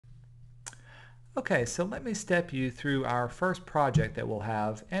Okay, so let me step you through our first project that we'll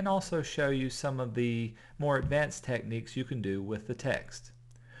have and also show you some of the more advanced techniques you can do with the text.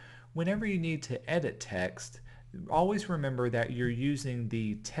 Whenever you need to edit text, always remember that you're using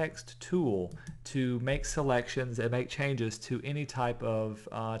the text tool to make selections and make changes to any type of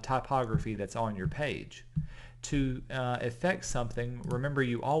typography that's on your page. To affect something, remember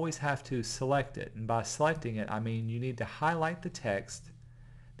you always have to select it. And by selecting it, I mean you need to highlight the text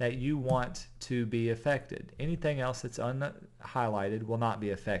that you want to be affected. Anything else that's unhighlighted will not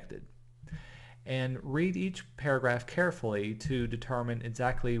be affected. And read each paragraph carefully to determine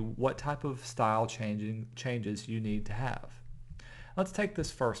exactly what type of style changes you need to have. Let's take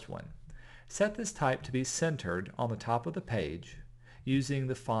this first one. Set this type to be centered on the top of the page using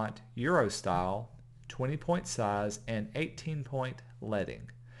the font Eurostyle, 20-point size, and 18-point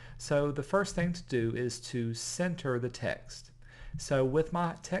leading. So the first thing to do is to center the text. So with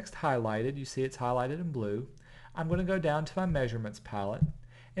my text highlighted, you see it's highlighted in blue, I'm going to go down to my measurements palette,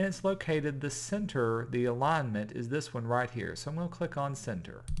 and it's located, the center, the alignment is this one right here. So I'm going to click on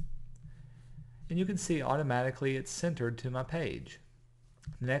center. And you can see automatically it's centered to my page.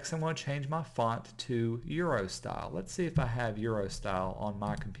 Next I'm going to change my font to Eurostyle. Let's see if I have Eurostyle on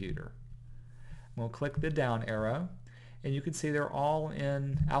my computer. I'm going to click the down arrow, and you can see they're all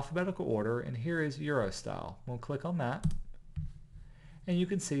in alphabetical order, and here is Eurostyle. I'm going to click on that, and you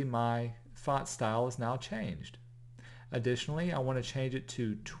can see my font style is now changed. Additionally, I want to change it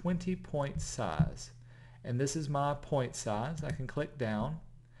to 20-point size, and this is my point size. I can click down,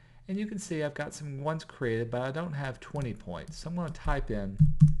 and you can see I've got some ones created, but I don't have 20 points, so I'm going to type in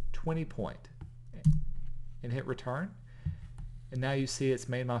 20 point and hit return, and now you see it's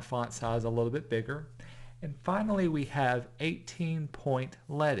made my font size a little bit bigger. And finally, we have 18-point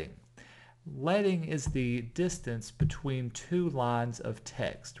leading. Leading is the distance between two lines of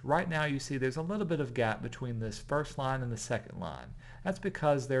text. Right now you see there's a little bit of gap between this first line and the second line. That's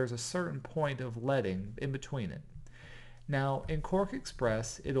because there's a certain point of leading in between it. Now in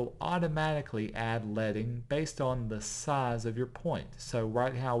QuarkXPress, it'll automatically add leading based on the size of your point. So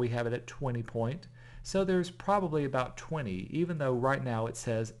right now we have it at 20 point, so there's probably about 20, even though right now it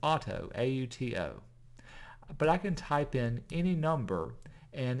says auto, A-U-T-O. But I can type in any number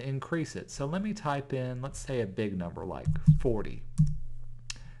and increase it. So let me type in, let's say a big number like 40.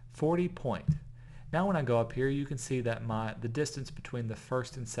 40 point. Now when I go up here, you can see that the distance between the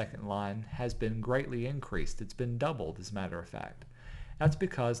first and second line has been greatly increased. It's been doubled, as a matter of fact. That's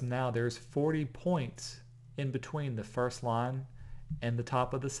because now there's 40 points in between the first line and the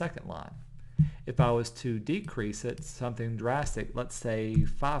top of the second line. If I was to decrease it, something drastic, let's say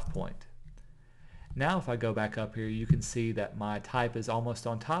 5 point. Now if I go back up here, you can see that my type is almost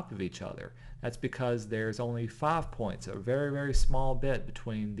on top of each other. That's because there's only 5 points, a very, very small bit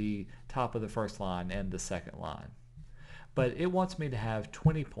between the top of the first line and the second line. But it wants me to have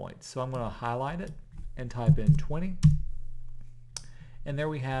 20 points, so I'm going to highlight it and type in 20. And there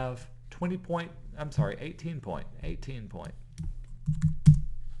we have 18 point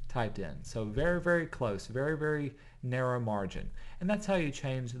typed in. So very, very close, very, very narrow margin. And that's how you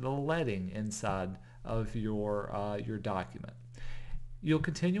change the leading inside of your document. You'll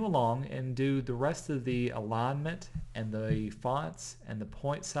continue along and do the rest of the alignment and the fonts and the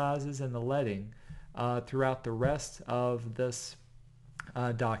point sizes and the leading throughout the rest of this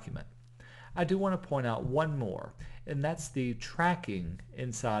document. I do want to point out one more, and that's the tracking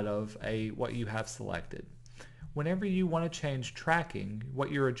inside of what you have selected. Whenever you want to change tracking,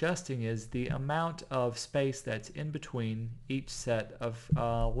 what you're adjusting is the amount of space that's in between each set of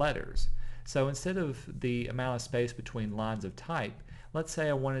letters. So instead of the amount of space between lines of type, let's say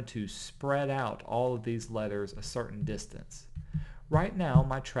I wanted to spread out all of these letters a certain distance. Right now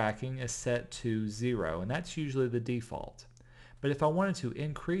my tracking is set to 0, and that's usually the default. But if I wanted to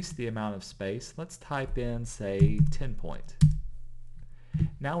increase the amount of space, let's type in, say, 10 point.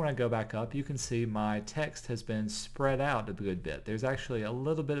 Now when I go back up, you can see my text has been spread out a good bit. There's actually a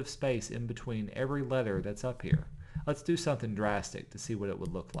little bit of space in between every letter that's up here. Let's do something drastic to see what it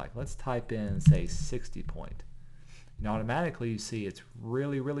would look like. Let's type in, say, 60 point. And automatically you see it's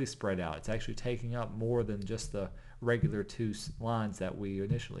really, really spread out. It's actually taking up more than just the regular 2 lines that we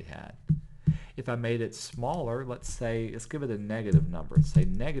initially had. If I made it smaller, let's give it a negative number. Let's say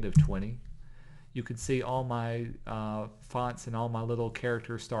negative 20. You can see all my fonts and all my little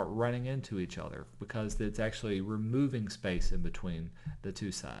characters start running into each other because it's actually removing space in between the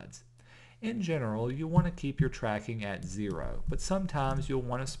 2 sides. In general, you want to keep your tracking at 0, but sometimes you'll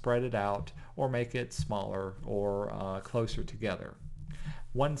want to spread it out or make it smaller or closer together.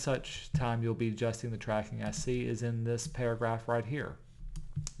 One such time you'll be adjusting the tracking I see is in this paragraph right here.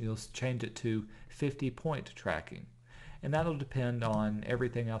 You'll change it to 50-point tracking. And that'll depend on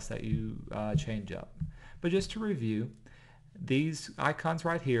everything else that you change up. But just to review, these icons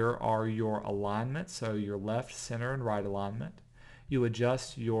right here are your alignment, so your left, center, and right alignment. You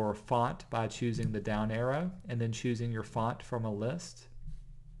adjust your font by choosing the down arrow and then choosing your font from a list.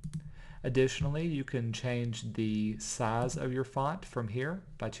 Additionally, you can change the size of your font from here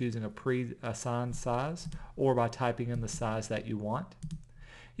by choosing a pre-assigned size or by typing in the size that you want.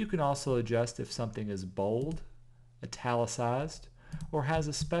 You can also adjust if something is bold, italicized, or has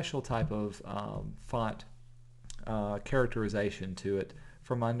a special type of font characterization to it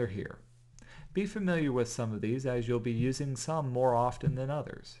from under here. Be familiar with some of these as you'll be using some more often than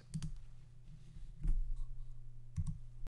others.